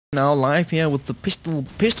Now live here with the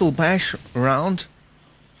pistol bash round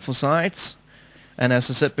for sides, and as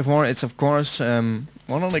I said before, it's of course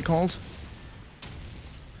what are they called?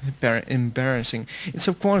 Embarrassing. It's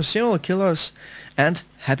of course CerealKillers and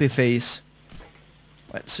HappyFace.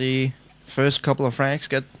 Let's see. First couple of frags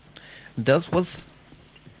get dealt with.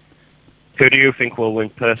 Who do you think will win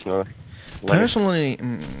personally? Personally,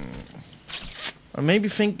 I maybe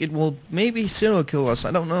think it will maybe CerealKillers.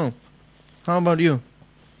 I don't know. How about you?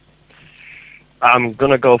 I'm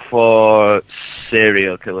gonna go for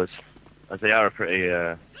CerealKillers, as they are a pretty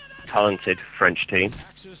talented French team.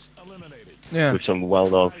 Yeah. With some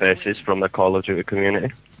well-known faces from the Call of Duty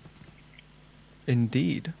community.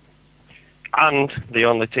 Indeed. And the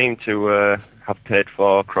only team to have paid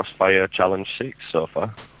for Crossfire Challenge 6 so far,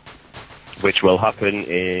 which will happen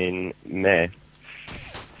in May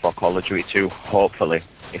for Call of Duty 2, hopefully,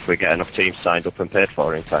 if we get enough teams signed up and paid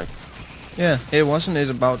for in time. Yeah, it wasn't it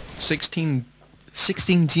about 16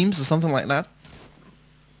 teams or something like that?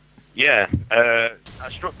 Yeah, I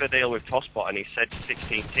struck the deal with Tosspot and he said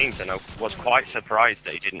 16 teams, and I was quite surprised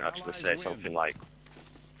that he didn't actually say something like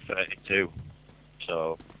 32.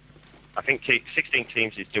 So I think 16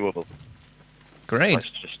 teams is doable.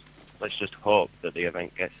 Great. Let's just hope that the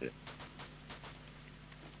event gets it.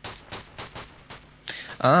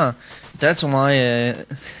 Ah, that's why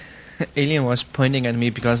Alien was pointing at me,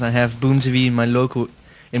 because I have Boom TV in my logo,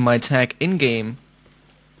 in my tag in-game.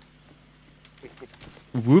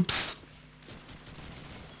 Whoops.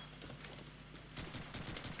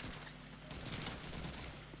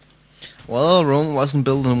 Well, Rome wasn't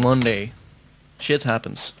built in one day. Shit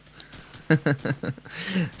happens.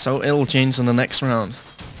 So it'll change in the next round.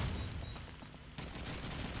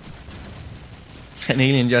 And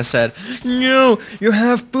Alien just said, "No, you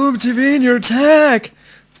have Boom TV in your tag!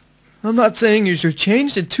 I'm not saying you should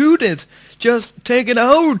change it to it, just take it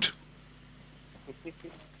out!"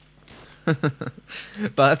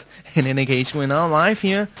 But in any case, we're now live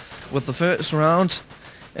here with the first round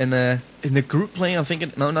in the group play. I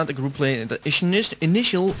think no, not the group play, the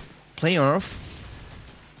initial playoff.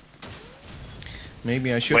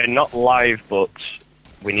 Maybe I should. We're not live, but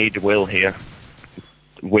we need Will here.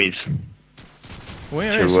 Wiz.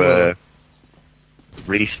 Where is Will?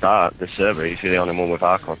 Restart the server. He's the only one with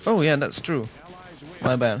Archon. Oh yeah, that's true.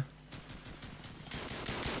 My bad.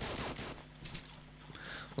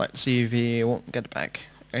 Let's see if he won't get back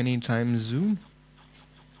anytime soon.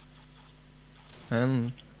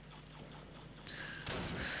 And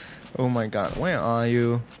oh my god, where are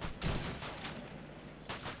you?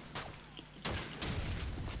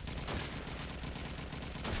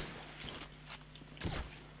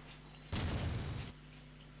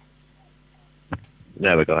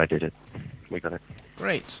 There we go, I did it. We got it.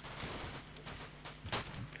 Great.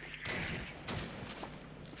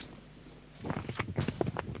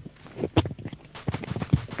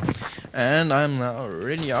 And I'm now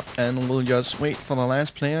ready up, and we'll just wait for the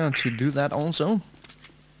last player to do that also.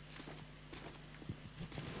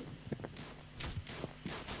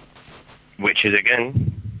 Which is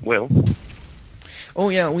again, Will. Oh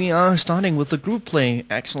yeah, we are starting with the group play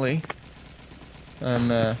actually.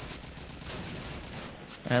 And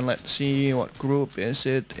let's see, what group is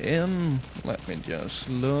it in? Let me just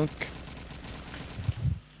look.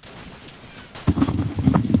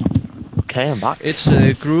 Okay, I'm back. It's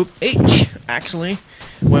Group H, actually,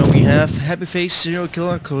 where we have HappyFace,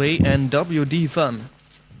 CerealKiller, Clay, and WD Fun.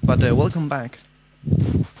 But welcome back.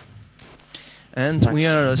 And we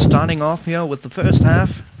are starting off here with the first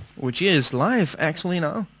half, which is live, actually,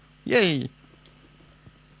 now. Yay!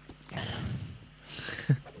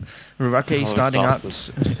 Rocky starting out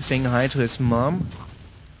saying hi to his mom.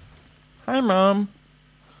 Hi, Mom!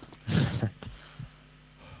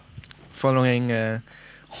 Following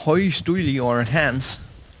Hoi Stuili or Hans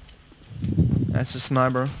as a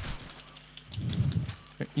sniper.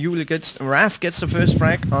 Raf gets the first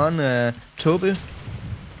frag on Toby.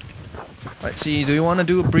 Let's see, do you want to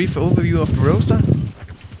do a brief overview of the roster?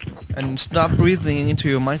 And stop breathing into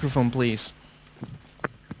your microphone, please.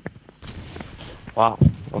 Wow,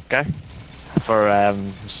 okay. For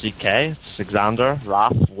CK, it's Alexander,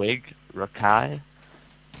 Raf, Wig, Rakai,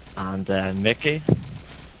 and Mickey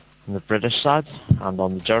on the British side. And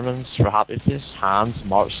on the Germans, for HappyFace, Hans,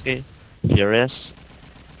 Marsky, Furious,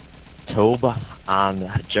 Tobe, and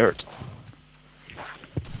Jert.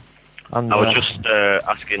 And, I was just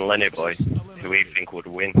asking Lenny Boy who he think would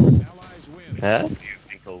win. Yeah? Who do you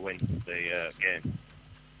think will win the game?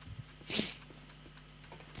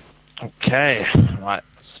 Okay, right,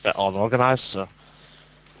 it's a bit unorganised, so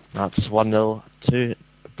that's 1-0 to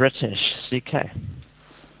British CK.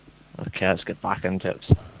 Okay, let's get back into it.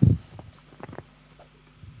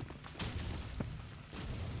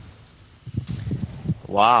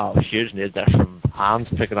 Wow, huge nade there from Hans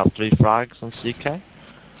picking up 3 frags on CK.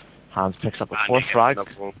 Hans picks up a 4th frag.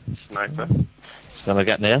 Sniper. He's gonna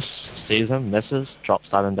get an ace, sees him, misses, drops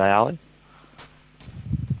down in the alley.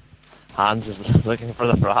 Hans is looking for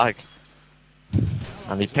the frag.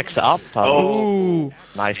 And he picks it up. Oh!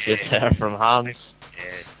 Nice hit there from Hans.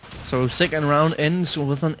 So second round ends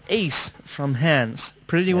with an ace from Hans.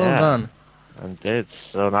 Pretty well done. Indeed.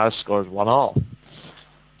 So now scores 1-1.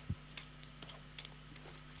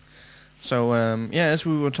 So yeah, as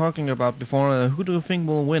we were talking about before, who do you think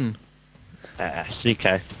will win? CK.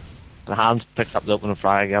 And Hans picks up the opening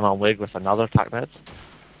frag again on Wig with another attack net.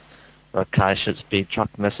 Where Kai shoots speed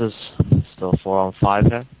truck, misses. Still 4-on-5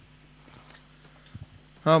 here.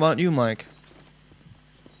 How about you, Mike?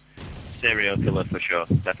 Serial killer for sure,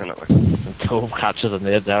 definitely. And Tove catches a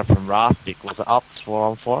nade there from Raph, equals it up, it's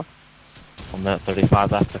 4-on-4. 1 minute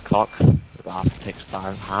 35 left to clock. Raph takes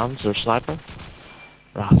down Hans, their sniper.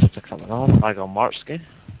 Raph picks up another frag on Martsky.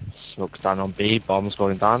 Smokes down on B, bombs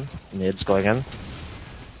going down, nades going in.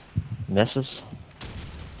 Misses.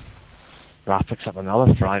 Raph picks up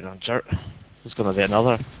another frag on Jert. There's going to be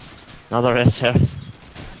another hit here.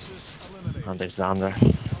 Alexander.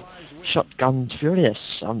 Shotgun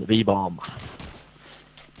Furious on the B-bomb.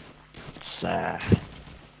 It's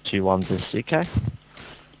 2-1 to CK.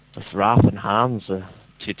 With Raph and Hans,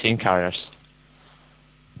 2 team carriers.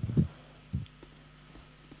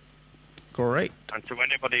 Great. And to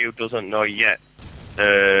anybody who doesn't know yet,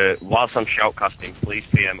 whilst I'm shoutcasting, please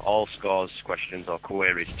PM all scores, questions or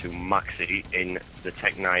queries to Maxi in the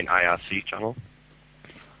Tech9 IRC channel.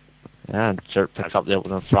 Yeah, and Jert picks up the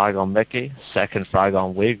opening frag on Mickey. Second frag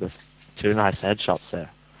on Wig with 2 nice headshots there.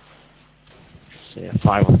 See a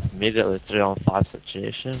 5 immediately 3-on-5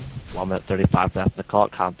 situation. 1 minute 35 left in the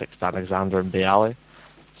clock. Hand picks down Alexander and B alley.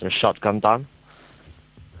 There's a shotgun down.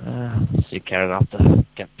 CK enough to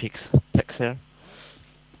get picks here.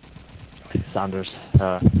 Alexander's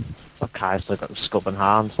Kai's still got the scope in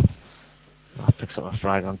hand. Picks up a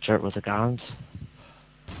frag on Jert with the guns.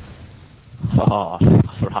 Oh,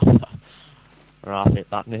 Raph hit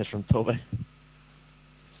that nade from Toby.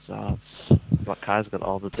 So it's what Kai's got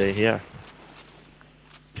all the day here.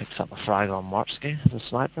 Picks up a frag on Martsky, the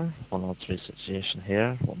sniper. 1-on-3 situation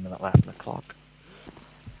here. 1 minute left in the clock.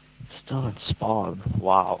 Still in spawn.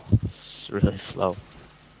 Wow, it's really slow.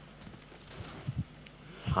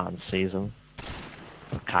 Hans sees him.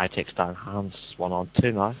 Kai takes down Hans.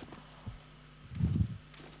 1-on-2 now.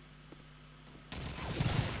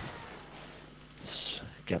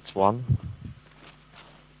 Gets 1.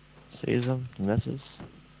 Sees him, misses.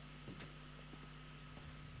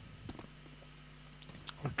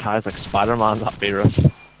 Kai's like Spider-Man, that B roof.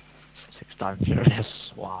 Takes down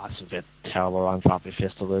Furious. Wow, it's a bit terrible round for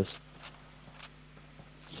HappyFace to lose.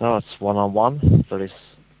 So it's 1-on-1, 30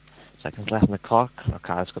 seconds left in the clock.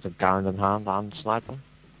 Kai's got a gun in hand and sniper.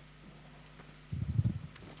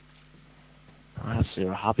 Let's see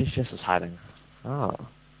where HappyFace is hiding. Oh.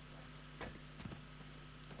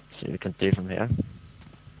 See what we can do from here.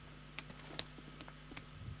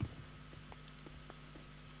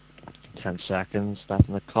 10 seconds left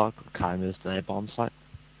in the clock. Kai moves to A bomb site.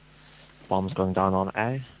 Bomb's going down on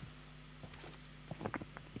A.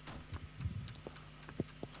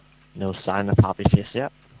 No sign of HappyFace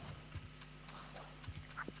yet.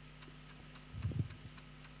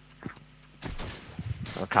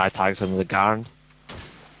 Kai tags him with a guard.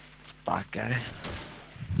 Back guy.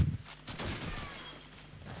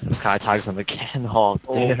 Kai tags him again. Oh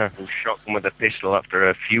dear. Oh, shot him with a pistol after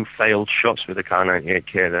a few failed shots with the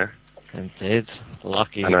Kar98K there. Indeed.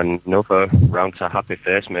 Lucky. And another round to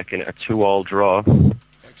HappyFace, making it a 2-all draw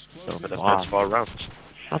over the first 4 rounds.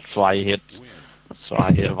 That's why I hate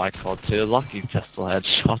my CoD2. Lucky pistol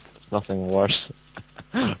headshot. Nothing worse.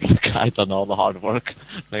 The guy done all the hard work,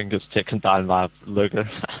 then gets taken down by a Luger.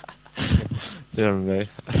 Dear me.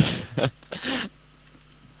 And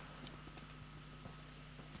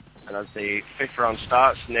as the 5th round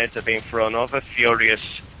starts, nades are being thrown over.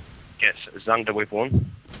 Furious gets Xander with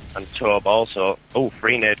 1, and Tobe also.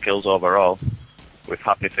 3 nade kills overall, with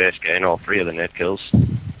HappyFace getting all 3 of the nade kills.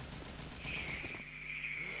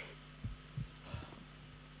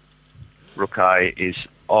 Rukai is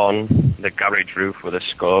on the garage roof with a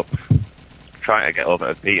scope, trying to get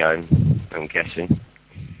over to B, I'm guessing.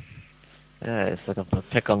 Yeah, it's looking for a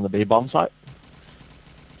pick on the B bomb site.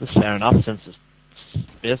 It's fair enough, since it's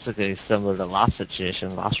basically similar to last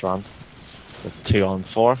situation, last round. With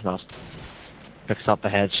 2-on-4, now picks up a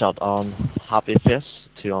headshot on HappyFace.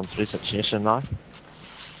 2-on-3 situation now.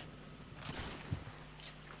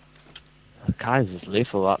 Rakai's is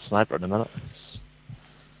lethal, that sniper at the minute.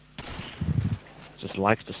 Just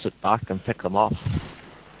likes to sit back and pick them off.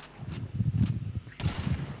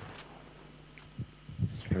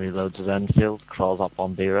 Reloads his infield, crawls up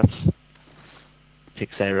on B roof.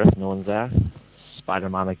 Picks A roof, no one's there.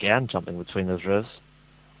 Spider-Man again, jumping between those roofs.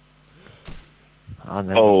 And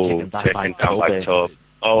then taken down by Toby.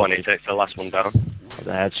 Oh, and he takes the last one down.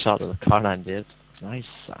 The headshot of the Car9 did. Nice.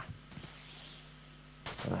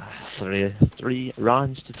 3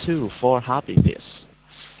 rounds to 2 for HappyFace.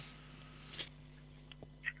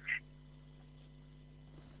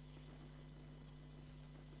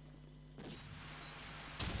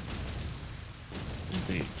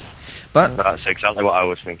 Indeed. But That's exactly what I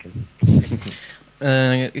was thinking.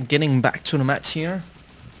 getting back to the match here,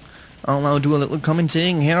 I'll now do a little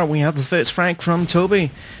commenting. Here we have the first frag from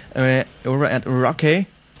Toby over at Rocky,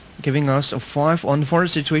 giving us a 5-on-4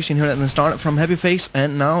 situation here at the start from HappyFace,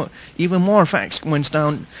 and now even more frags went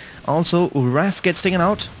down. Also, Raf gets taken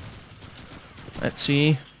out. Let's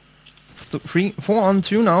see,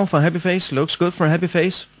 4-on-2 now for HappyFace. Looks good for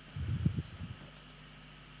HappyFace.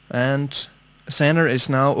 And Sander is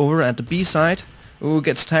now over at the B side. Who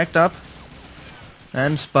gets tagged up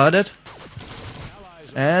and spotted.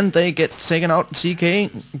 And they get taken out.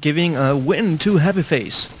 CK giving a win to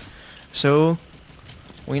HappyFace. So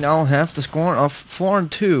we now have the score of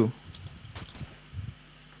 4-2.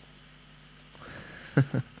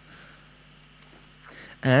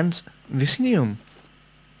 And Vicinium.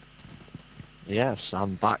 Yes,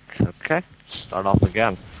 I'm back. Okay, start off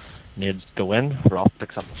again. Needs to go in. Roth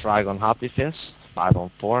picks up the frag on HappyFace.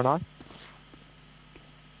 5-on-4 now.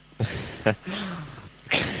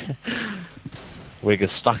 Wig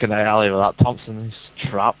is stuck in the alley with that Thompson. He's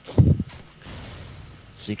trapped.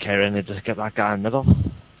 CK needs to get that guy in the middle.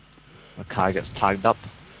 Mackay gets tagged up.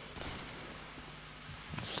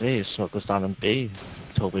 Let's see, smoke goes down in B.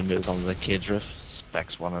 Toby moves on to the cage roof.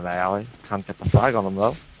 Specs one in the alley. Can't get the frag on him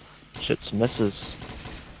though. Shoots, misses.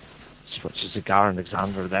 Switches to Gar and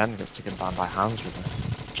Alexander then. Gets taken down by Hans with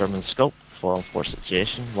a German scope. 4-on-4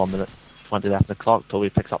 situation. 1 minute 20 left in the clock. Toby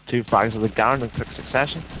picks up 2 frags with the Garand in quick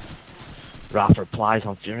succession. Raph replies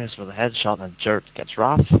on Furious with a headshot and Jert gets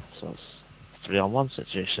Raph. So it's 3-on-1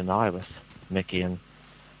 situation now with Mickey and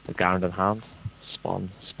the Garand in hand. Spawn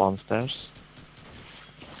stairs.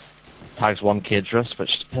 Tags 1 cage roof,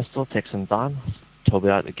 switches to pistol, takes him down. Toby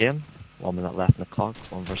out of the game. 1 minute left in the clock.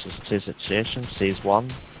 1 versus 2 situation. Sees 1.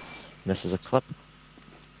 Misses a clip.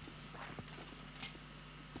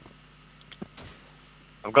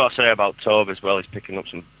 I've got to say about Toby as well, he's picking up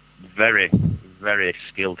some very, very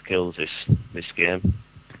skilled kills this game.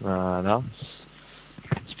 No.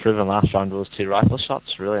 It's proven last round with those 2 rifle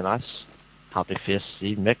shots. Really nice. HappyFace.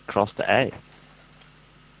 See Mick cross to A.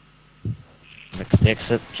 Mick takes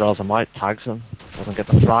it, draws him out, tags him. Doesn't get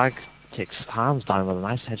the frag. Takes Hans down with a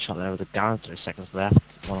nice headshot there with the Garand. 3 seconds left.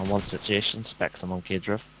 1-on-1 situation. Specs him on cage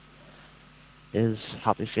roof. Is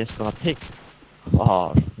HappyFace gonna peek?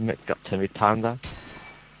 Oh, Mick got Timmy timed there.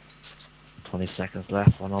 20 seconds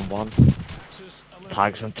left, 1-on-1.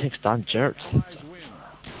 Tags him, takes down Jert.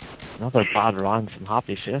 Another bad round from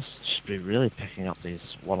HappyFace. Should be really picking up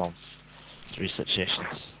these 1-on-3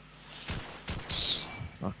 situations.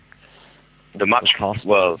 The match,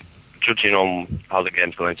 well, judging on how the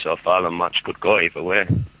game's going so far, the match could go either way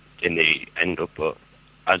in the end up, but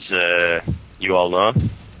as you all know,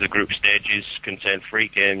 the group stages contain 3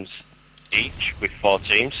 games each with 4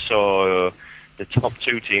 teams, so the top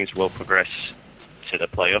 2 teams will progress to the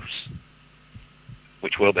playoffs,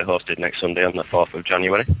 which will be hosted next Sunday on the 4th of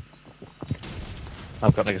January.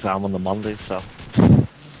 I've got an exam on the Monday, so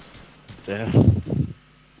yeah.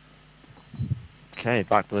 Okay,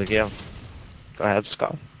 back to the game. Go ahead,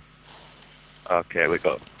 Scott. Okay, we've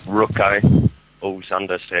got Rukai. Oh,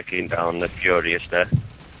 Sanders taking down the Furious there.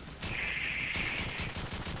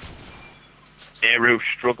 Eru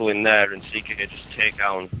struggling there, and CK just take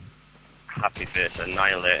down HappyFace,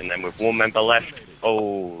 annihilate, and then with 1 member left,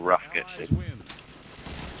 oh, Raf gets it.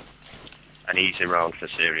 An easy round for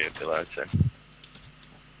CerealKillers, I'd say.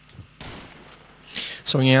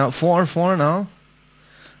 So yeah, 4-4 now.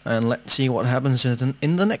 And let's see what happens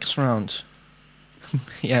in the next round.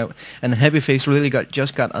 Yeah, and HappyFace really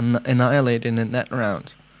just got annihilated in that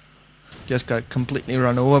round. Just got completely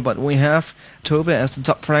run over, but we have Toby as the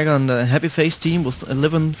top frag on the HappyFace team with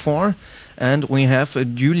 11-4, and we have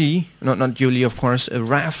Julie, not Julie of course,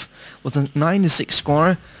 Raf with a 96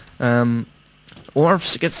 score.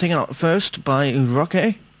 Orfs gets taken out first by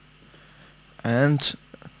Rocky, and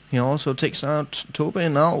he also takes out Toby.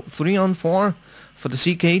 Now 3-on-4 for the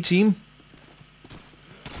CK team.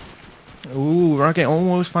 Ooh, Rocky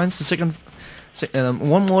almost finds the second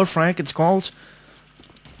One more frag, it's called.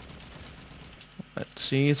 Let's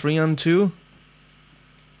see, 3 on 2.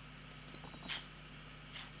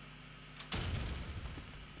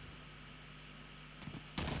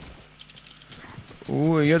 Ooh,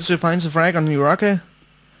 Yotsu finds a frag on Uraka.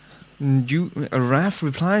 Raf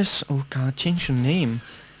replies, oh god, change your name.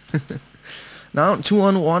 Now 2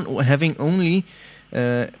 on 1, having only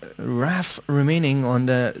Raf remaining on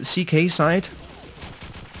the CK side.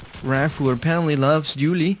 Raf, who apparently loves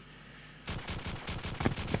Julie.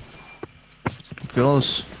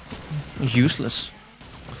 Girl's useless.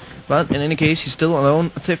 But in any case, he's still alone.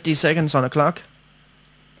 50 seconds on the clock.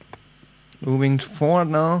 Moving forward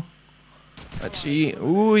now. Let's see.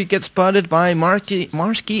 Ooh, he gets spotted by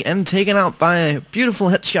Marsky and taken out by a beautiful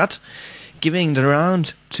headshot, giving the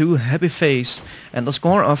round to HappyFace and the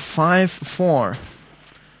score of 5-4.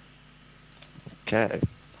 Okay,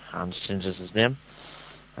 Hans changes his name.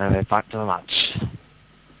 Anyway, back to the match.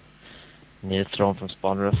 Nade thrown from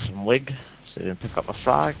spawn roof from Wig, so he didn't pick up a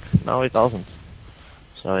frag. No, he doesn't.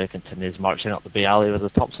 So he continues marching up the B alley with the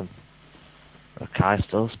Thompson. Rakai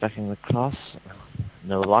still specking the cross.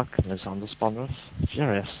 No luck, and he's on the spawn roof.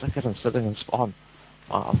 Furious, look at him sitting in spawn.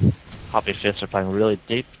 Wow. HappyFace are playing really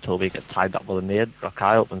deep. Toby gets tied up with a nade.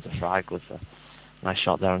 Rakai opens a frag with a nice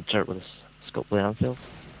shot there on Dirt with his Scopely Anfield.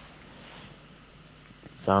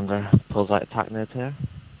 Xander pulls out attack nade here.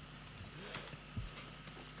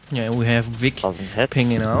 Yeah, we have Vic Doesn't hit.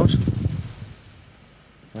 pinging out.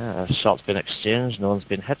 Yeah, a shot's been exchanged, no one's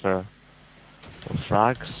been hit or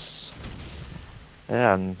frags.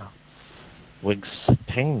 Yeah, and Wig's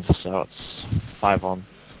pinged, so it's 5 on.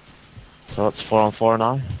 So it's 4 on 4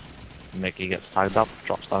 now. Mickey gets tagged up,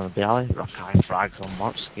 drops down the alley. Rakai frags on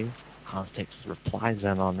Marksky. Hans takes replies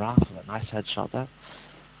in on Raph with a nice headshot there.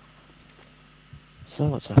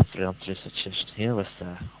 So it's a 3 on 3 situation here with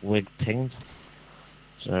Wig pinged.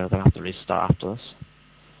 So we're going to have to restart after this.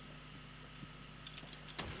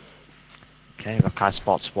 Okay, Rakai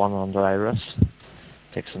spots one under Iris.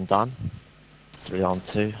 Takes him down. 3 on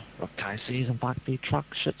 2. Rakai sees him back B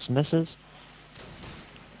truck, shoots, misses.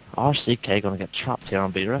 RCK going to get trapped here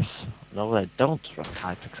on B roof. No, they don't.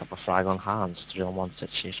 Rakai picks up a frag on Hans. 3 on 1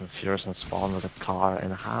 situation. Furious and Spawn with a car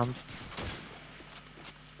in hand.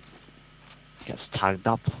 Gets tagged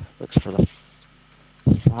up. Looks for the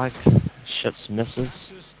frag. Shoots, misses.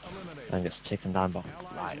 And gets taken down by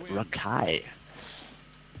Rakai.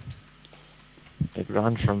 Big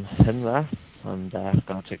run from him there. And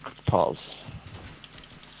going to take a pause.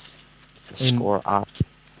 Score at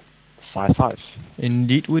 5-5.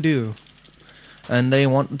 Indeed we do. And they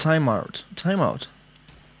want the timeout. Timeout.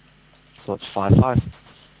 So it's 5-5.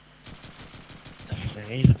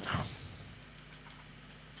 Definitely even now.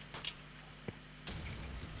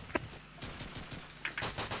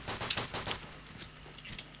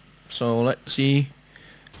 So let's see.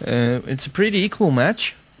 It's a pretty equal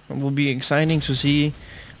match. It will be exciting to see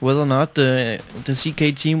whether or not the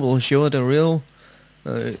CK team will show the real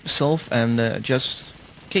self and just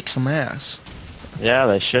kick some ass. Yeah,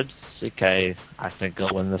 they should. CK, I think, will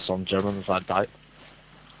win this on Germans, I doubt.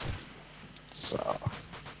 So,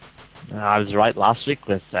 I was right last week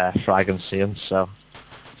with Frag and Cian, so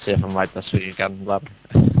see if I'm right this week again, lad.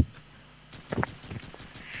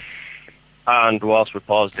 And whilst we're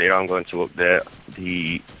paused here, I'm going to update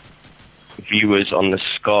the viewers on the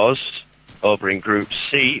scores over in Group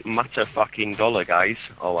C. Matter fucking dollar, guys.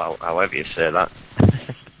 Oh, well, however you say that.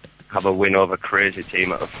 Have a win over Crazy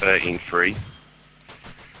Team at a 13-3.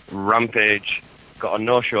 Rampage got a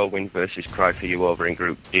no-show win versus Cry For You over in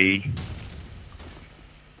Group D.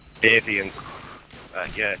 Davey and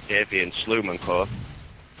Sloom and Co.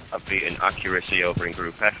 have beaten Accuracy over in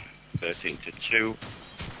Group F, 13-2.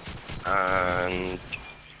 And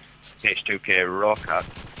H2K Rocket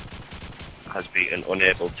has beaten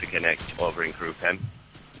Unable to Connect over in Group M.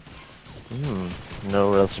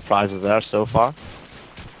 No real surprises there so far.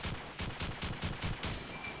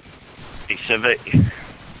 It's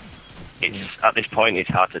at this point it's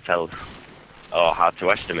hard to tell or hard to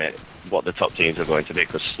estimate what the top teams are going to be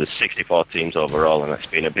because there's 64 teams overall and it's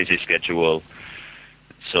been a busy schedule,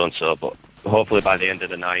 so and so. But hopefully by the end of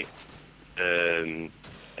the night, a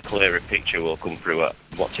clearer picture will come through at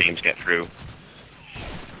what teams get through,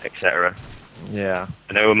 etc. Yeah.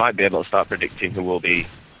 And then we might be able to start predicting who will be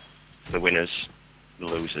the winners, the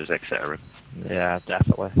losers, etc. Yeah,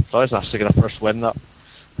 definitely. It's always nice to get a first win up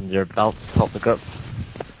and your belt to top the group.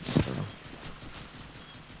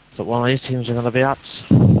 So one of these teams are going to be at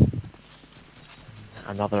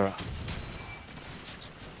another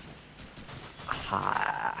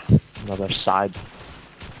side.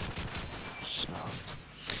 So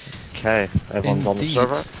Okay, everyone's on the Indeed.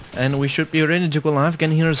 server. And we should be ready to go live again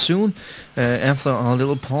here soon. After our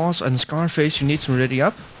little pause. And Scarface, you need to ready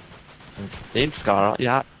up. Indeed, Scar,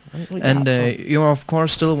 yeah. And you are of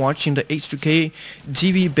course still watching the H2K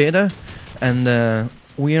TV beta. And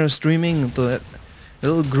we are streaming the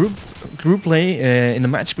little group play in a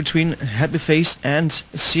match between HappyFace and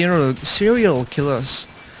CerealKillers.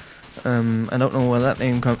 I don't know where that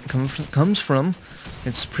name comes from.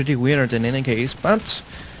 It's pretty weird in any case, but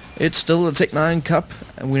it's still the Tech9 Cup,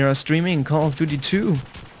 and we are streaming Call of Duty 2.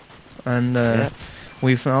 And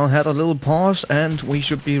we've now had a little pause, and we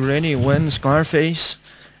should be ready when Scarface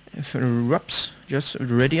erupts. Just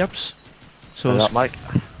ready ups. So Mike.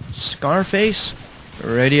 Scarface,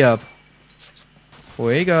 ready up.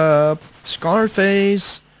 Wake up,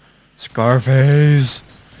 Scarface. Scarface.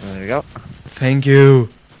 There you go. Thank you.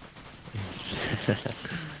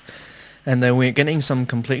 And then we're getting some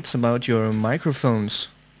complaints about your microphones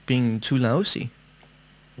being too lousy.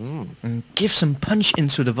 And give some punch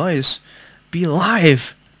into the voice. Be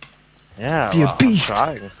live. Yeah. Be a beast.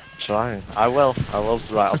 I'm trying. I will.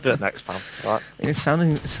 Right, I'll do it next time. Right. It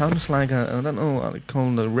sounds like a, I don't know what it's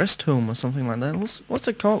called, a rest home or something like that. What's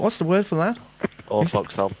it called? What's the word for that? Old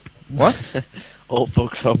folks home. What? Old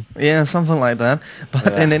folks home. Yeah, something like that.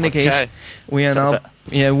 But Yeah, in any case, okay. we are now,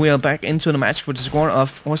 we are back into the match with a score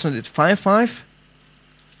of, wasn't it 5-5?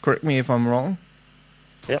 Correct me if I'm wrong.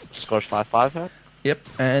 Yep, scores 5-5 here. Yep,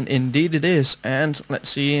 and indeed it is. And let's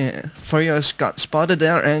see, Furious got spotted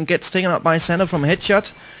there and gets taken up by Sander from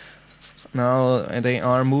headshot. Now they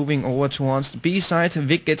are moving over towards the B side.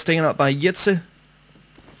 Vic gets taken up by Yitze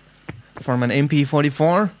from an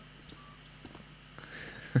MP44.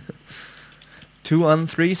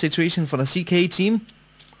 2-on-3 situation for the CK team.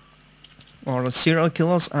 Or the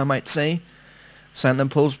CerealKillers, I might say. Sander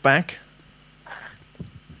pulls back.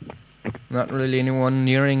 Not really anyone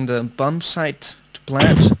nearing the bomb site to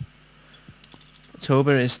plant.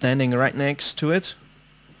 Tober is standing right next to it.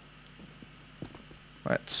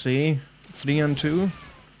 Let's see. 3-on-2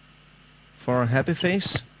 for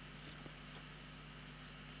HappyFace.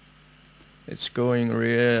 It's going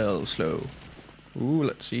real slow. Ooh,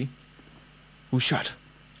 let's see. Who shot?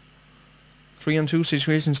 3-on-2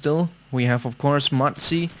 situation still. We have of course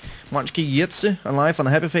Matski Yitze alive on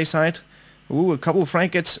the HappyFace side. Ooh, a couple of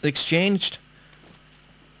frag gets exchanged.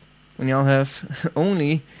 We now have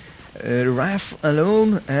only Raf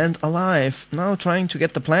alone and alive. Now trying to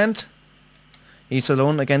get the plant. He's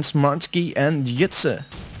alone against Matski and Yitze.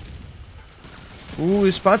 Ooh,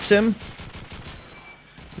 he spots him.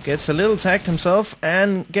 Gets a little tagged himself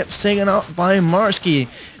and gets taken out by Marsky,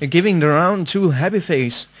 giving the round to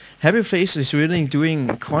HappyFace. HappyFace is really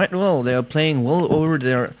doing quite well. They are playing well over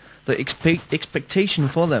the expectation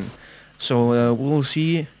for them. So we'll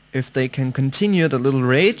see if they can continue the little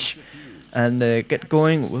rage and get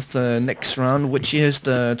going with the next round, which is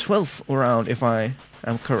the 12th round, if I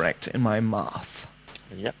am correct in my math.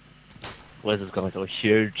 Yep. Wiz is going to go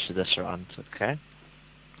huge this round, okay?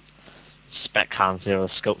 Spec hands here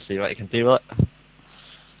with scope, see what you can do with it.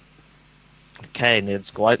 Okay, needs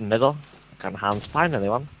to go out in the middle. Can hands find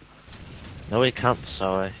anyone? No, he can't,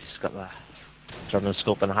 so he's got the German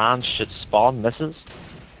scope in hand, shoots spawn, misses.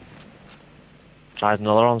 Tries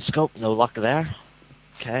another on scope, no luck there.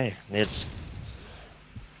 Okay, needs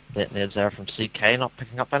there from CK, not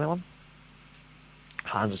picking up anyone.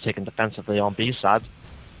 Hands is taken defensively on B side.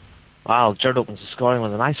 Wow, Jerd opens the scoring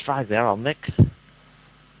with a nice frag there on Nick.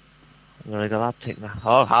 Really got that taken.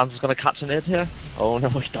 Oh, Hans is going to catch an nade here. Oh no,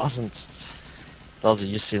 he doesn't. Does he?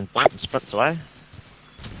 You see him back and sprints away.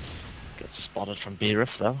 Gets spotted from B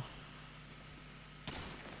roof though.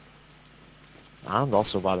 And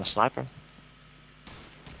also by the sniper.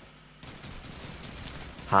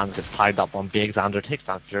 Hans gets tied up on B. Xander takes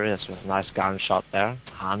down Furious with a nice gun shot there.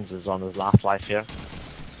 Hans is on his last life here.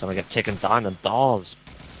 He's going to get taken down and doors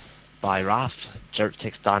by Raph. Jert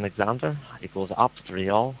takes down Xander. He goes up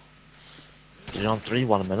 3-all. 3-on-3,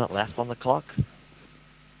 1 minute left on the clock.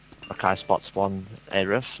 Mackay spots one A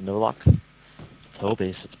roof, no luck.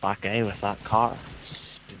 Toby sits back A with that car. He's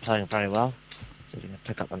been playing very well. See if he can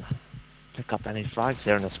pick up any frags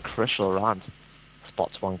here in this crucial round.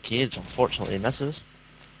 Spots one cage, unfortunately misses.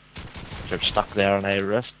 They're stuck there on A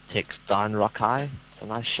roof, takes down Rockeye. It's a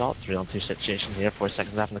nice shot, 3-on-2 situation here, 4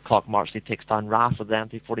 seconds left on the clock. Marchley takes down Raph with the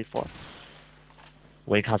MP44.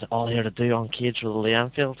 Wig has it all here to do on cage with the Lee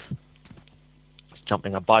Enfield.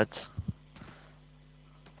 Jumping about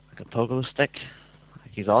like a pogo stick.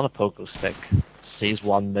 He's on a pogo stick. Sees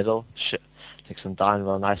one middle. Takes him down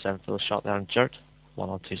with a nice Enfield shot there on Jert.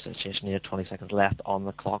 1-on-2 situation here. 20 seconds left on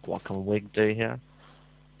the clock. What can Wig do here?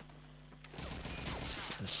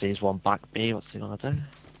 Sees one back B. What's he gonna do?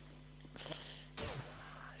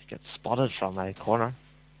 He gets spotted from a corner.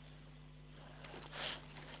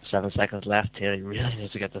 7 seconds left here. He really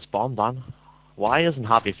needs to get this bomb done. Why isn't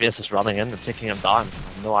HappyFace just running in and taking him down? I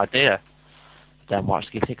have no idea. Then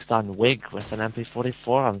Marski takes down Wig with an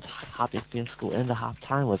MP44, and HappyFace go into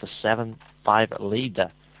half-time with a 7-5 lead.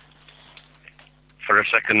 For a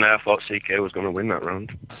second there, I thought CK was going to win that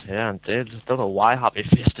round. Yeah, indeed. Don't know why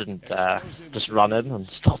HappyFace didn't just run in and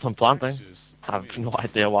stop him planting. I have no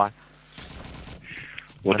idea why.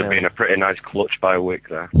 Would have been a pretty nice clutch by Wick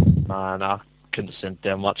there. No, couldn't seem to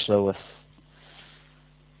do much though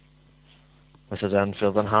with his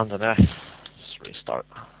infield in hand. And just restart.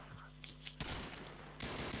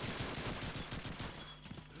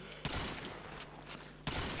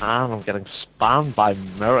 And I'm getting spammed by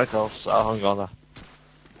Miracle, so I'm gonna...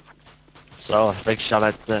 So, a big shout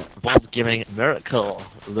out to Bob Gaming Miracle,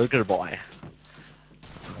 Luger Boy.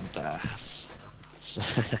 And,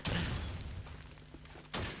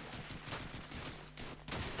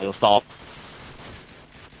 he'll stop.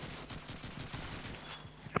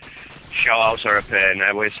 Shoutouts are a pain,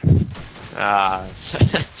 anyways.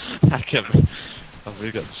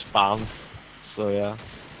 We got spammed. So, yeah.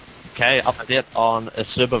 Okay, update on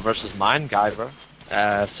Isuba versus Mindgiver.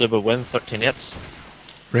 Isuba win 13-8.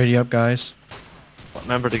 Ready up, guys.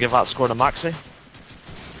 Remember to give that score to Maxi.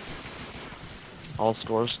 All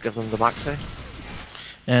scores, give them to Maxi.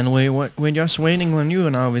 And we're just waiting on you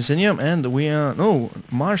now, Visinium, and we are... No,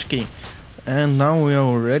 Marski. And now we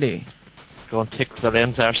are ready. Go and take the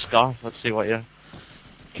reins there, Scar. Let's see what you're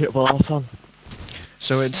capable of on.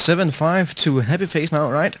 So it's 7-5 to HappyFace now,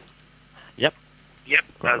 right? Yep. Yep,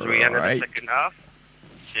 as we enter the second half,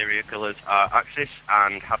 CerealKillers are Axis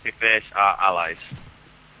and HappyFace are allies.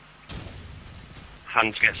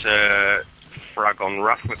 Hans gets a frag on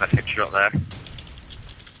Raph with a headshot there.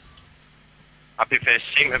 HappyFace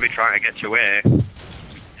seem to be trying to get to A.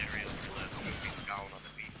 CerealKillers moving down on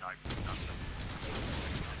the B side.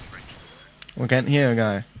 We can't hear,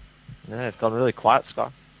 guy. Yeah, it's gone really quiet,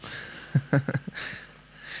 Scar.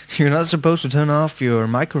 You're not supposed to turn off your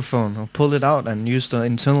microphone or pull it out and use the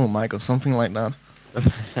internal mic or something like that.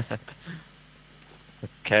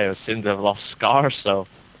 Okay, we seem to have lost Scar, so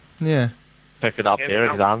Yeah. pick it up here,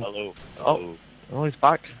 Exam. Hello. Oh, he's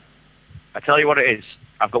back. I tell you what it is,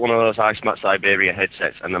 I've got one of those Ice Mat Siberia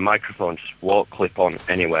headsets and the microphone just won't clip on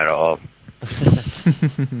anywhere at all.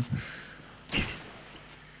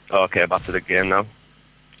 Okay, back to the game now.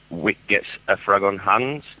 Wick gets a frag on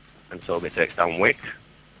Hans and Toby takes down Wick.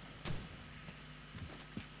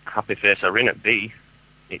 HappyFace are in at B.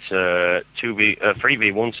 It's a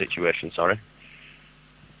 3v1 situation, sorry.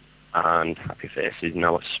 And HappyFace is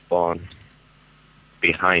now at spawn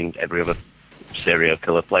behind every other serial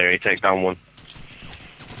killer player. He takes down one.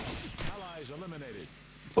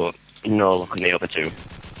 But no luck on the other two.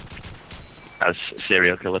 As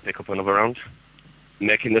serial killer pick up another round.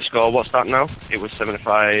 Making the score, what's that now? It was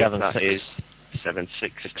 7-5, that is 7-6.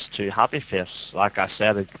 6-2 HappyFace. Like I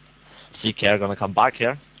said, CK are going to come back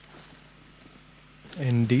here.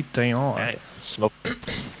 Indeed they are. Okay, smoke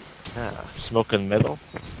in the middle.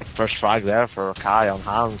 First frag there for Rakai on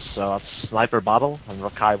Hans, so that's sniper battle, and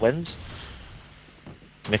Rakai wins.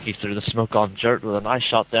 Mickey threw the smoke on Jert with a nice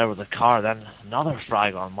shot there with the car, then another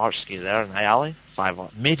frag on Marski there in the alley.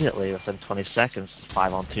 Immediately within 20 seconds,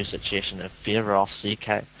 5-on-2 situation in favour of CK.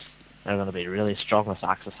 They're going to be really strong with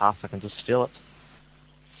Axis half, I can just feel it.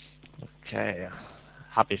 Okay,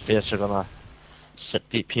 HappyFace are going to sit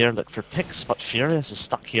deep here, look for picks, but Furious is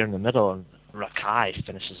stuck here in the middle, and Rakai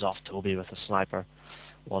finishes off Toby with a sniper.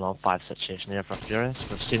 1-on-5 situation here for Furious.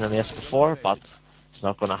 We've seen an ace before, but it's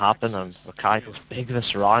not going to happen, and Rakai goes big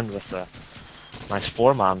this round with a nice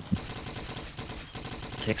 4-man.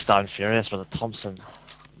 Takes down Furious with a Thompson.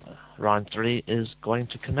 Round 3 is going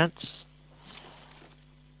to commence.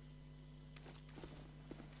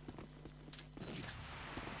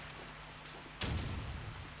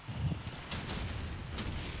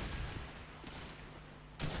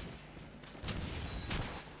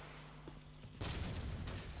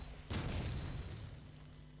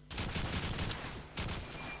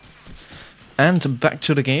 And back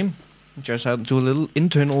to the game. Just had to do a little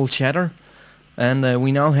internal chatter. And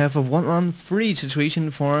we now have a 1-on-3 situation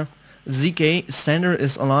for ZK. Sander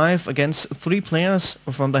is alive against 3 players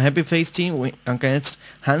from the HappyFace team against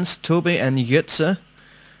Hans, Toby and Jutze.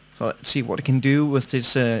 So let's see what he can do with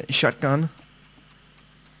his shotgun.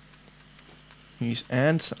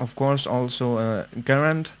 And of course also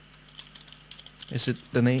Garand. Is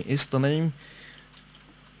the name?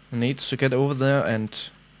 He needs to get over there and...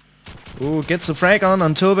 Ooh, gets a frag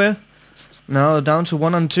on Toby. Now down to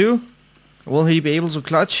 1 on 2. Will he be able to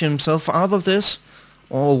clutch himself out of this?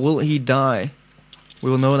 Or will he die?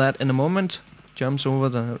 We'll know that in a moment. Jumps over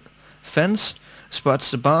the fence. Spots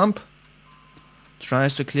the bomb.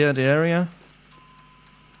 Tries to clear the area.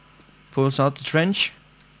 Pulls out the trench.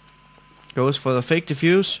 Goes for the fake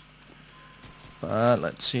defuse. But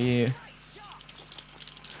let's see.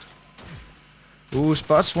 Ooh,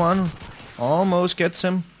 spots one. Almost gets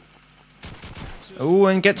him. Ooh,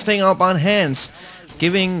 and gets taken out by hands.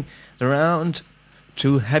 Giving the round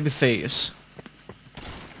to HappyFace.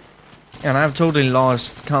 And I've totally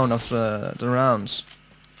lost count of the rounds.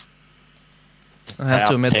 I have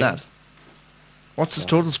to admit that. What's the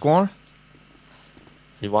total score?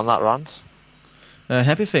 You won that round?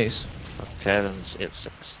 HappyFace. Okay, then it's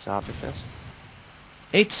 8-6 to HappyFace.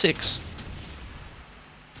 8-6.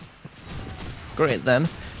 Great then.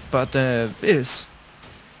 But this.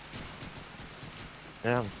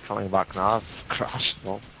 Yeah, I'm coming back now. I've crashed.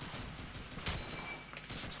 Well,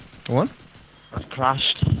 What? I've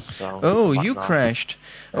crashed. So Oh, back you now. crashed.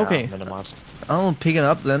 Yeah, Okay, minimized. I'll pick it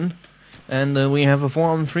up then. And we have a 4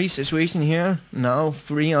 on 3 situation here. Now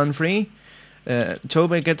 3 on 3.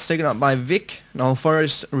 Toby gets taken up by Vic. Now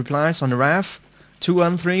Forrest replies on the RAF. 2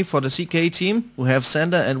 on 3 for the CK team. We have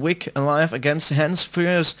Sander and Vic alive against Hans,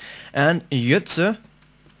 Furious and Jutze.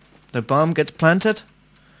 The bomb gets planted.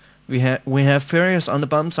 We have Furious on the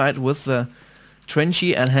bomb side with the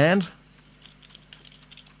Trenchy at hand.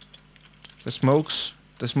 The smoke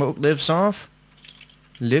lifts off.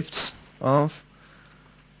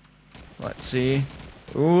 Let's see.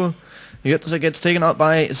 Ooh, Jutze gets taken out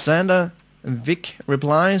by Sander. Vic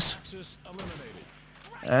replies.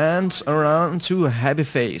 And around to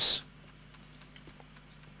HappyFace.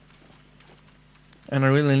 And I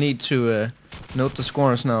really need to note the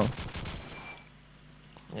scores now.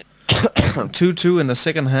 2-2 in the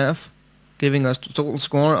second half, giving us the total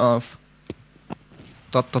score of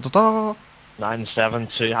 9-7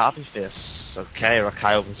 to HappyFace. Okay,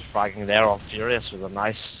 Rakai opens the fragging there on Furious with a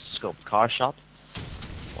nice scoped car shot.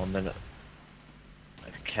 1 minute.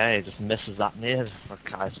 Okay, just misses that nade.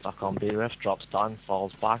 Rakai stuck on B rift, drops down,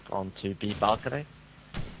 falls back onto B balcony.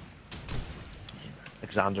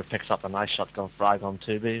 Alexander picks up a nice shotgun frag on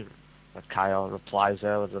 2B. Rakai replies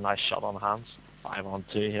there with a nice shot on hands. 5 on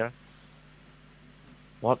 2 here.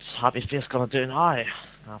 What's HappyFace gonna do now?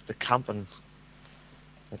 After camping,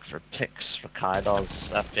 look for picks. Rakai does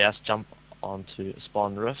FPS jump onto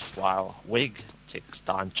spawn roof while Wig takes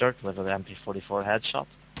down Jerk with an MP44 headshot.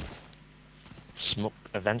 Smoke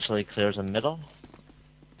eventually clears in middle.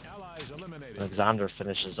 Alexander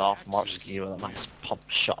finishes off Marsky with a nice pump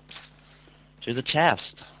shot to the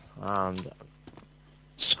chest, and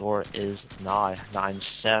score is now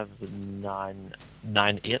 9-7,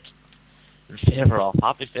 9-8 in favour of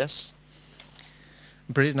HappyFace.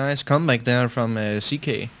 pretty nice comeback there from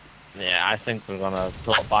CK. Yeah, I think we're gonna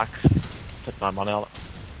pull it back. Put my money on it.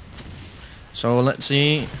 So let's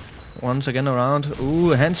see. Once again around. Ooh,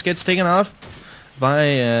 Hans gets taken out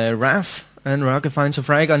by Raf. And Rocket finds a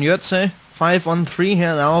frag on Jutze. 5 on 3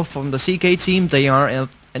 here now from the CK team. They are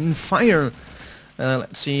in fire.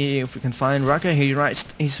 Let's see if we can find Rocket.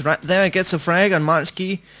 He's right there. Gets a frag on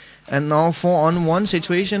Marsky. And now 4 on 1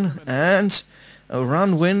 situation. And a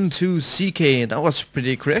round win to CK. That was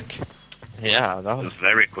pretty quick. Yeah, that It was was a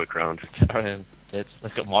very quick round.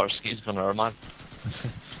 Look at Marsky's gonna man.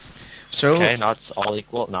 So Okay, now it's all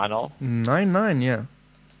equal, 9-all. 9-9, yeah.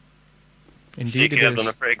 Indeed CK it have is. done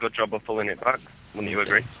a pretty good job of pulling it back. Wouldn't you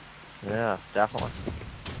agree? Yeah, definitely.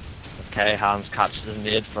 Okay, Hans catches the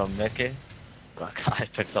nade from Mickey. Guy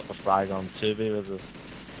picks up the frag on Tubi with a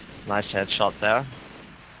nice headshot there.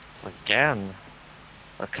 Again,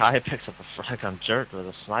 Kai picks up a frag on Jert with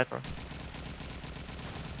a sniper.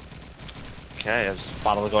 Okay, there's a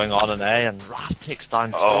battle going on in A, and Raph takes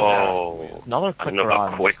down Oh, another quick another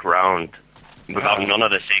round. quick round. Without none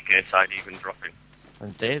of the CK side even dropping.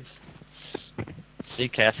 Indeed.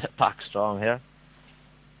 CK hit back strong here.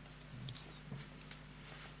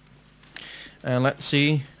 Let's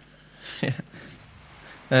see.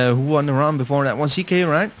 Who won the round before that one? CK,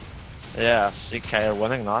 right? Yeah, CK are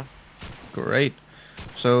winning now. Great.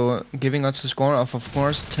 So giving us the score of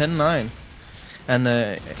course 10-9. And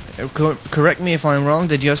correct me if I'm wrong.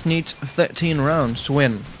 They just need 13 rounds to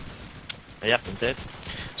win. Yep, indeed.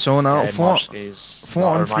 So now Okay, four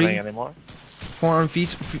not on running 3. anymore. 4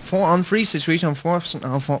 on 3 situation. 4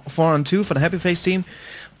 on 2 for the HappyFace team.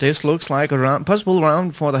 This looks like a possible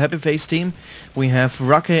round for the HappyFace team. We have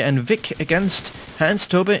Rocky and Vic against Hans,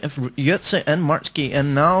 Tobe, Jutze and Marsky.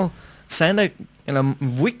 And now Sander,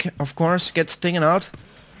 Vic of course gets taken out.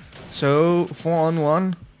 So 4 on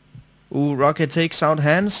 1. Ooh, Rocket takes out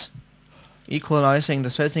Hans, equalizing the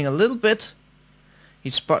setting a little bit. He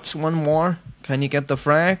spots one more. Can he get the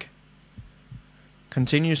frag?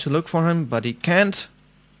 Continues to look for him, but he can't.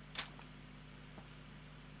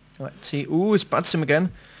 Let's see. Ooh, he spots him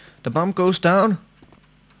again. The bomb goes down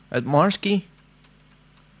at Marsky.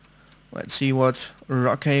 Let's see what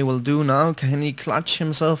Rocky will do now. Can he clutch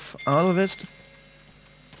himself out of it?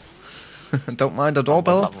 Don't mind the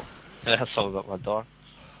doorbell. Yeah, someone's at my door.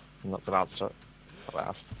 I'm not gonna answer it at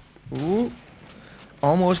last. Ooh.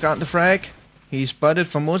 Almost got the frag. He's spotted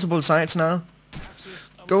from multiple sides now.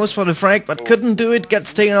 Goes for the frag, but couldn't do it.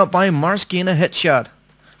 Gets taken out by Marsky in a headshot.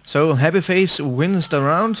 So HappyFace wins the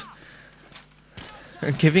round,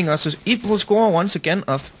 giving us an equal score once again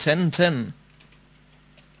of 10-10.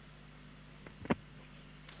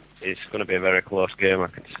 It's going to be a very close game, I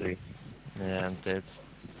can see. Yeah, indeed.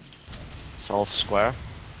 It's all square.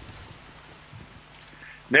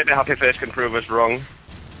 Maybe HappyFace can prove us wrong.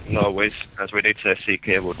 No whiz, as we did say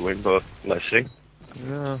CK would win, but let's see.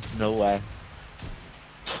 No, no way.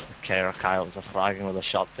 Kyle was a fragging with a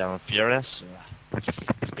shotgun and Furious.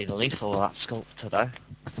 It's been lethal with that scope today.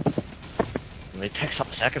 And he picks up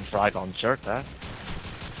the second frag on Jerk there.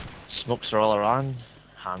 Smokes are all around.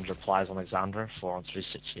 Hand replies on Alexander.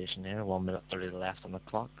 4-on-3 situation here. 1 minute 30 left on the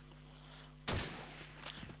clock.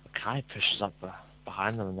 Kai pushes up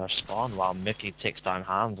behind them in their spawn while Mickey takes down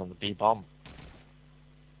Hands on the B bomb.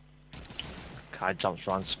 Kai jumps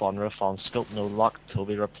around spawn roof on scope, no luck.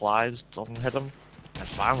 Toby replies, doesn't hit him. And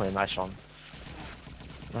finally, nice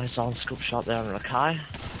on scope shot there on Rakai.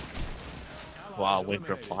 Wow, Wig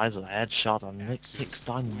replies with a headshot and Nick takes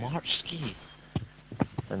down Marchski.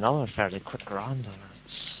 Another fairly quick round.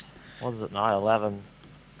 What is it now? 11.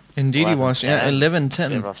 Indeed, 11, he was. Yeah,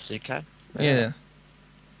 11-10. Of CK. Yeah.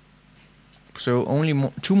 So only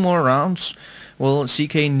 2 more rounds will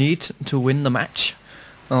CK need to win the match.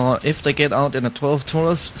 If they get out in a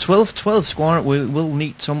 12-12 score, we will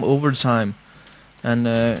need some overtime. And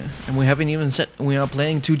we haven't even said we are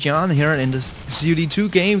playing 2 John here in the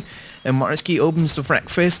CoD2 game. And Marsky opens the frag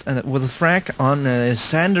fist and with a frag on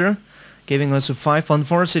Sander, giving us a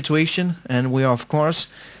 5-on-4 situation. And we are of course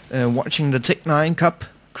watching the T9 Cup,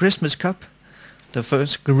 Christmas Cup, the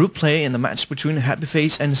first group play in the match between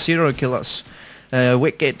HappyFace and CerealKillers.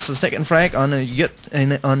 Wick gets a second frag on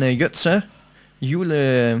Jutze.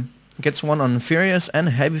 Yule gets one on Furious and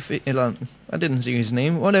HappyFace. I didn't see his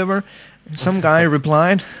name. Whatever. Some guy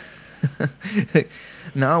replied.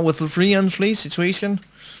 Now with the 3-on-3 situation.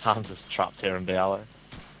 Hans is trapped here in the alley.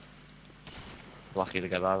 Lucky to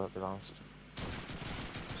get out of it, to be honest.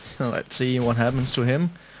 Let's see what happens to him.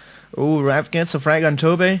 Oh, Raph gets a frag on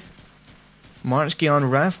Tobe. Marsky on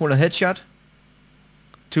Raph with a headshot.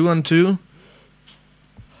 2-on-2.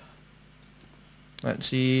 Let's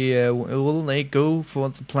see, will they go for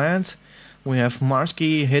the plant? We have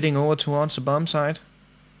Marsky heading over towards the bomb site.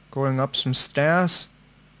 Going up some stairs.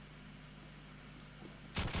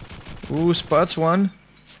 Ooh, spots one.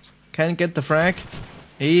 Can't get the frag.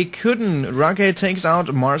 He couldn't. Rocket takes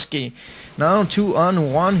out Marsky. Now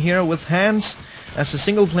 2-on-1 here with Hans. As a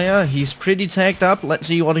single player, he's pretty tagged up. Let's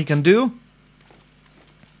see what he can do.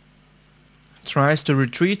 Tries to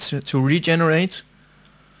retreat, to regenerate.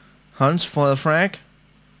 Hunts for the frag.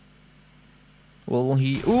 Will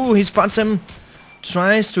he... Ooh, he spots him.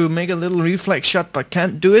 Tries to make a little reflex shot, but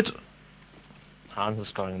can't do it. Hans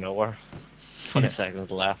is going nowhere. 20 seconds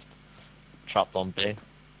left. Trapped on B.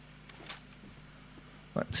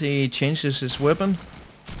 Let's see, he changes his weapon.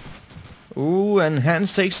 Ooh, and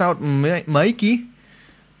Hans takes out Mikey.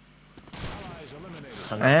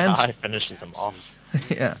 And Kai finishes him off.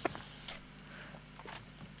 Yeah.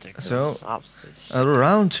 So,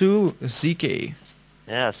 round 2, ZK.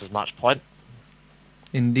 Yeah, this is match point.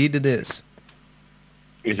 Indeed it is.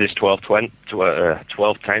 Is this 12-20,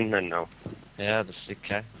 12-10 then now? Yeah, the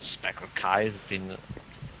CK. Spectre Kai has been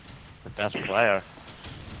the best player.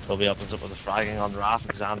 Toby opens up with a fragging on Raph.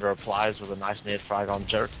 Alexander replies with a nice nade frag on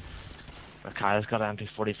Jert. Rakai's got an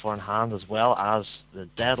MP44 in hand as well as the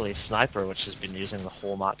deadly sniper which has been using the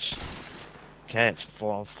whole match. Okay, it's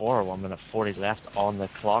 4-on-4, 1 minute 40 left on the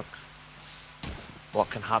clock. What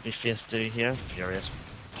can HappyFace do here? Furious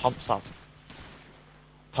pumps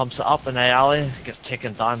it up in A alley, gets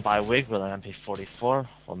taken down by Wig with an MP44.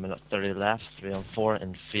 1 minute 30 left, 3-on-4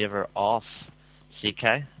 in favour of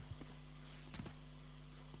CK.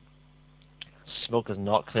 Smoke is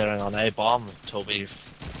not clearing on A bomb. Toby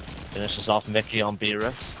finishes off Mickey on B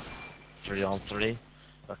roof. 3-on-3.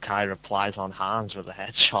 Kai replies on Hands with a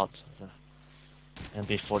headshot.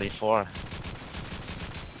 MB44.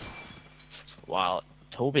 While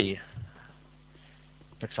Toby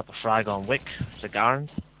Picks up a frag on Wick, the Garand.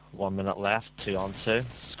 1 minute left, 2 on 2.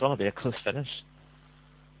 It's going to be a close finish.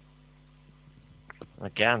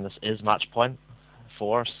 Again, this is match point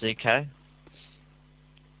for CK.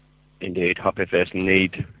 Indeed, HappyFace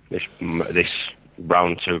need this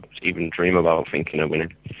round to even dream about thinking of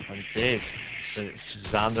winning. Indeed. So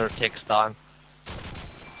Xander takes down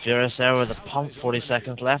Furious there with a pump, 40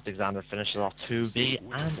 seconds left. Xander finishes off 2B,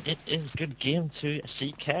 and it is good game to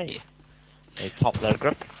CK. They top their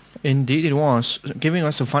group. Indeed it was, giving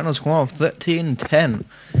us a final score of 13-10.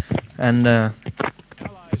 And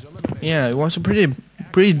yeah, it was a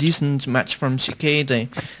pretty decent match from CK. They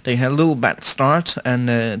had a little bad start and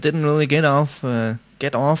didn't really get off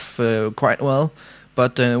quite well,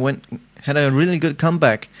 but had a really good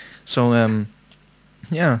comeback. So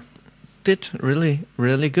yeah, did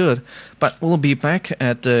really good. But we'll be back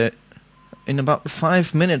at in about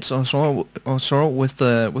 5 minutes or so with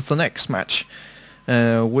the next match,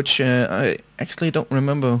 which I actually don't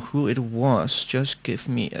remember who it was. Just give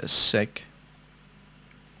me a sec.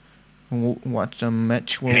 What the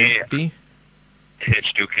match will be?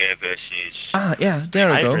 H2K versus... Yeah,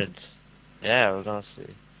 there we go. Yeah, we're gonna see.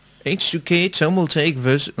 H2K Thermaltake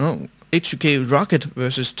versus... No, H2K Rocket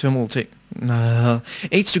versus Thermaltake. No,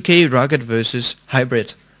 H2K Rocket versus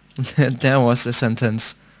Hybrid. That was the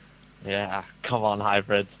sentence. Yeah, come on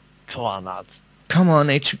Hybrid. Come on lads. Come on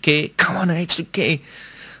H2K. Come on H2K.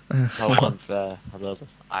 I want a little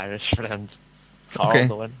Irish friend. Carl Okay.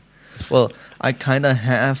 to win. Well, I kinda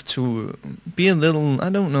have to be a little, I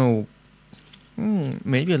don't know,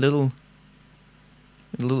 maybe a little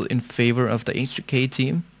in favor of the H2K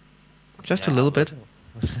team. Just a little bit.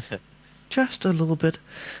 Just a little bit.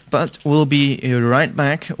 But we'll be right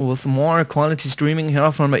back with more quality streaming here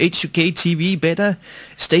from the H2K TV beta.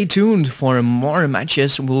 Stay tuned for more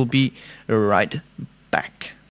matches. We'll be right back.